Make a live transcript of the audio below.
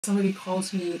Somebody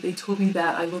calls me, they told me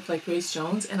that I look like Grace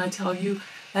Jones, and I tell you,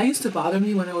 that used to bother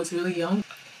me when I was really young.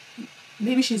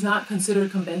 Maybe she's not considered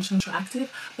conventionally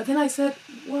attractive, but then I said,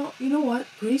 well, you know what?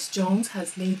 Grace Jones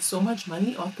has made so much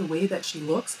money off the way that she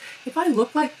looks. If I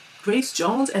look like Grace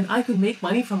Jones and I could make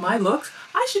money from my looks,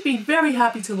 I should be very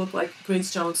happy to look like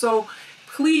Grace Jones. So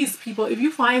please, people, if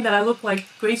you find that I look like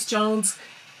Grace Jones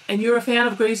and you're a fan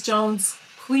of Grace Jones,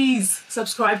 please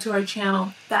subscribe to our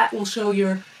channel. That will show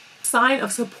your sign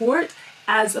of support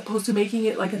as opposed to making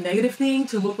it like a negative thing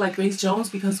to look like Grace Jones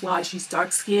because why? She's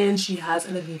dark skinned, she has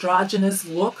an androgynous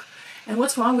look. And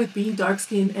what's wrong with being dark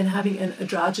skinned and having an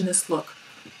androgynous look?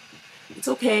 It's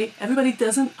okay. Everybody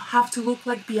doesn't have to look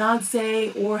like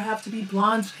Beyonce or have to be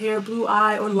blonde hair, blue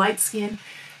eye, or light skin.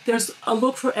 There's a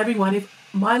look for everyone. If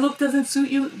my look doesn't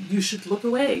suit you, you should look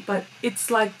away. But it's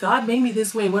like, God made me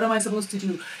this way. What am I supposed to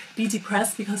do? Be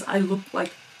depressed because I look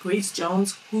like Grace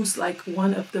Jones, who's like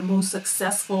one of the most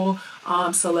successful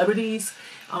celebrities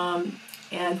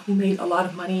and who made a lot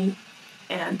of money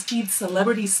and achieved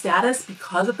celebrity status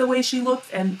because of the way she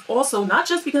looked, and also not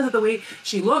just because of the way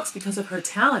she looks, because of her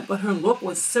talent, but her look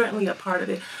was certainly a part of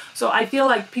it. So I feel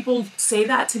like people say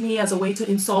that to me as a way to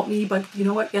insult me, but you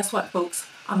know what? Guess what, folks?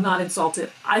 I'm not insulted.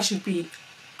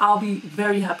 I'll be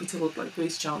very happy to look like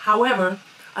Grace Jones. However,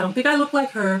 I don't think I look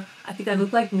like her. I think I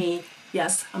look like me.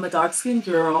 Yes, I'm a dark-skinned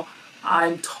girl.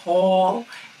 I'm tall,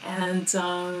 and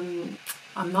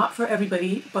I'm not for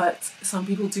everybody, but some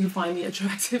people do find me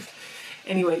attractive.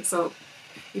 Anyway, so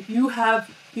if you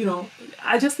have,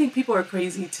 I just think people are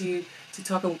crazy to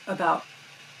talk about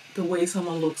the way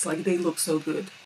someone looks like they look so good.